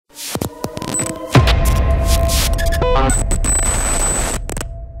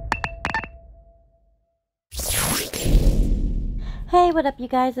Hey, what up you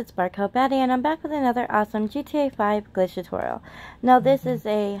guys, it's Barcode Betty and I'm back with another awesome GTA 5 glitch tutorial. Now this is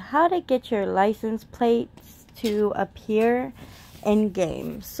a how to get your license plates to appear in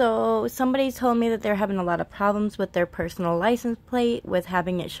game. So somebody told me that they're having a lot of problems with their personal license plate, with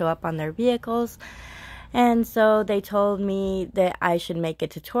having it show up on their vehicles. And so they told me that I should make a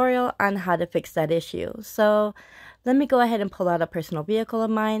tutorial on how to fix that issue. So let me go ahead and pull out a personal vehicle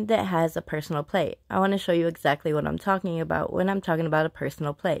of mine that has a personal plate. I want to show you exactly what I'm talking about when I'm talking about a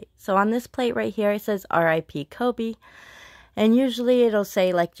personal plate. So on this plate right here, it says RIP Kobe. And usually it'll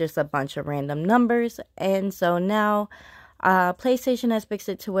say like just a bunch of random numbers. And so now PlayStation has fixed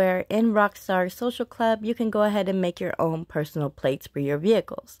it to where in Rockstar Social Club, you can go ahead and make your own personal plates for your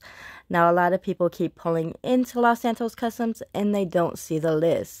vehicles. Now, a lot of people keep pulling into Los Santos Customs and they don't see the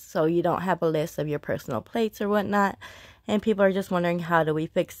list. So you don't have a list of your personal plates or whatnot. And people are just wondering, how do we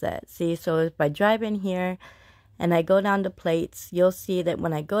fix that? See, so if I drive in here and I go down to plates, you'll see that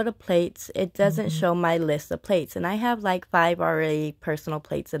when I go to plates, it doesn't show my list of plates. And I have like 5 already personal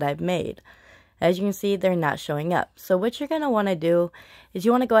plates that I've made. As you can see, they're not showing up. So what you're going to want to do is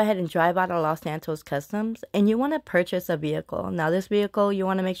you want to go ahead and drive out of Los Santos Customs and you want to purchase a vehicle. Now this vehicle, you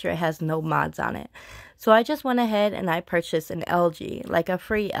want to make sure it has no mods on it. So I just went ahead and I purchased an LG, like a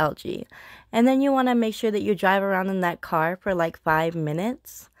free LG. And then you want to make sure that you drive around in that car for like 5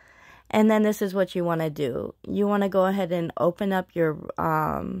 minutes. And then this is what you want to do. You want to go ahead and open up your,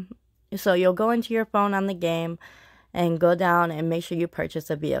 so you'll go into your phone on the game and go down and make sure you purchase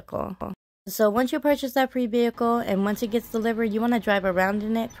a vehicle. So once you purchase that free vehicle and once it gets delivered, you want to drive around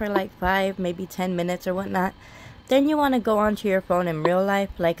in it for like 5, maybe 10 minutes or whatnot. Then you want to go onto your phone in real life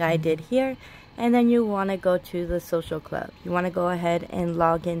like I did here. And then you want to go to the social club. You want to go ahead and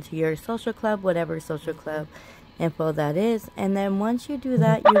log into your social club, whatever social club info that is. And then once you do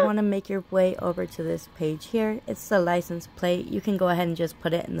that, you want to make your way over to this page here. It's the license plate. You can go ahead and just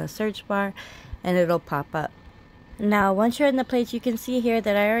put it in the search bar and it'll pop up. Now, once you're in the plates, you can see here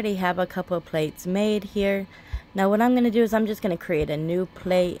that I already have a couple of plates made here. Now, what I'm going to do is I'm just going to create a new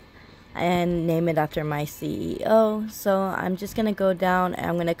plate and name it after my CEO. So, I'm just going to go down and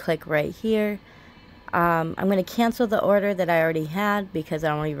I'm going to click right here. I'm going to cancel the order that I already had because I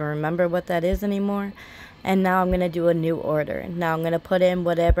don't even remember what that is anymore. And now I'm going to do a new order. Now I'm going to put in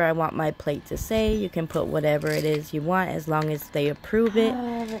whatever I want my plate to say. You can put whatever it is you want as long as they approve it.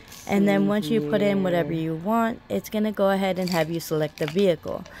 And then once you put in whatever you want, it's going to go ahead and have you select the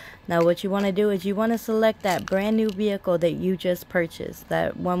vehicle. Now what you want to do is you want to select that brand new vehicle that you just purchased.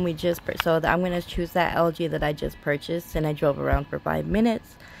 That one we just purchased. So I'm going to choose that LG that I just purchased and I drove around for 5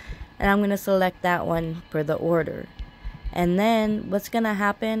 minutes. And I'm going to select that one for the order. And then what's going to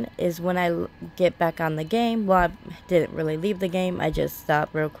happen is when I get back on the game, well, I didn't really leave the game. I just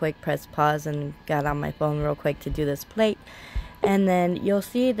stopped real quick, pressed pause, and got on my phone real quick to do this plate. And then you'll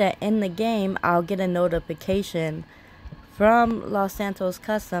see that in the game, I'll get a notification from Los Santos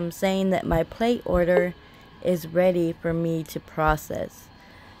Customs saying that my plate order is ready for me to process.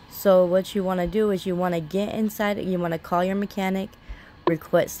 So what you want to do is you want to get inside it. You want to call your mechanic,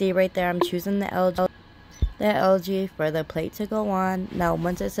 request. See right there, I'm choosing the LG for the plate to go on. Now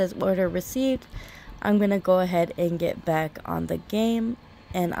once it says order received, I'm gonna go ahead and get back on the game,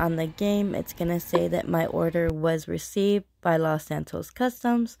 and on the game it's gonna say that my order was received by Los Santos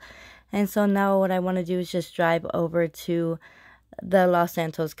Customs. And so now what I want to do is just drive over to the Los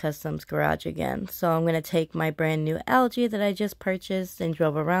Santos Customs garage again. So I'm gonna take my brand new LG that I just purchased and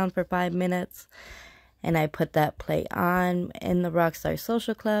drove around for 5 minutes. And I put that plate on in the Rockstar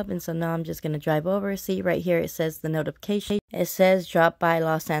Social Club. And so now I'm just going to drive over. See right here, it says the notification. It says drop by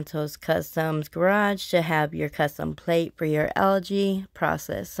Los Santos Customs Garage to have your custom plate for your LG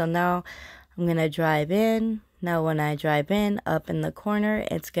process. So now I'm going to drive in. Now when I drive in, up in the corner,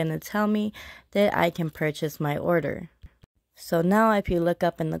 it's going to tell me that I can purchase my order. So now if you look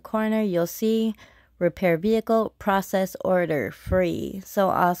up in the corner, you'll see repair vehicle, process order, free. So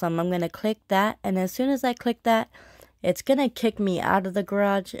awesome. I'm going to click that. And as soon as I click that, it's going to kick me out of the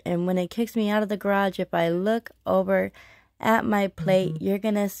garage. And when it kicks me out of the garage, if I look over at my plate, you're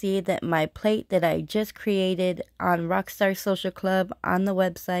going to see that my plate that I just created on Rockstar Social Club on the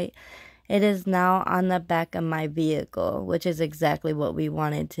website, it is now on the back of my vehicle, which is exactly what we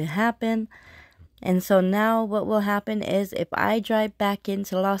wanted to happen. And so now what will happen is if I drive back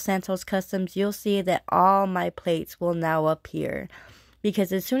into Los Santos Customs, you'll see that all my plates will now appear.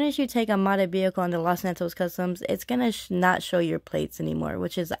 Because as soon as you take a modded vehicle into Los Santos Customs, it's going to not show your plates anymore.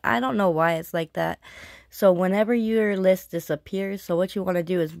 Which is, I don't know why it's like that. So whenever your list disappears, so what you want to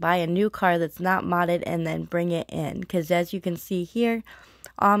do is buy a new car that's not modded and then bring it in. Because as you can see here,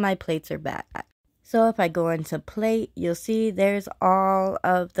 all my plates are back. So if I go into plate, you'll see there's all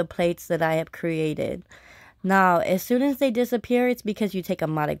of the plates that I have created. Now, as soon as they disappear, it's because you take a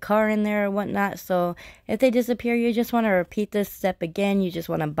modded car in there or whatnot. So if they disappear, you just want to repeat this step again. You just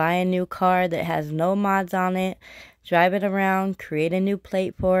want to buy a new car that has no mods on it, drive it around, create a new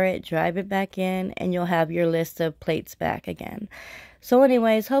plate for it, drive it back in, and you'll have your list of plates back again. So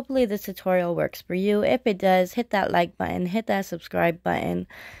anyways, hopefully this tutorial works for you. If it does, hit that like button, hit that subscribe button.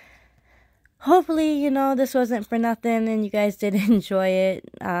 Hopefully, you know, this wasn't for nothing and you guys did enjoy it.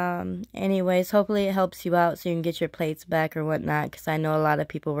 Anyways, hopefully it helps you out so you can get your plates back or whatnot, because I know a lot of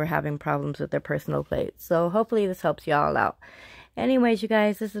people were having problems with their personal plates. So hopefully this helps you all out. Anyways, you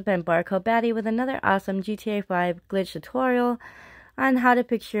guys, this has been Barcode Baddie with another awesome GTA 5 glitch tutorial on how to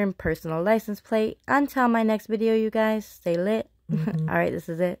fix your personal license plate. Until my next video, you guys, stay lit. Alright, this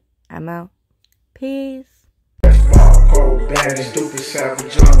is it. I'm out. Peace. Barcode baddie, stupid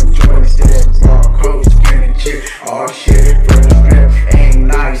savage, joints dead. Barcode spinning chick, all shit from the strip. Ain't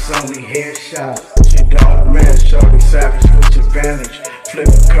nice, only headshot. She don't miss, shorty savage with your advantage. Flip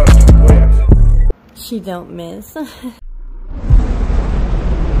a custom whip. She don't miss.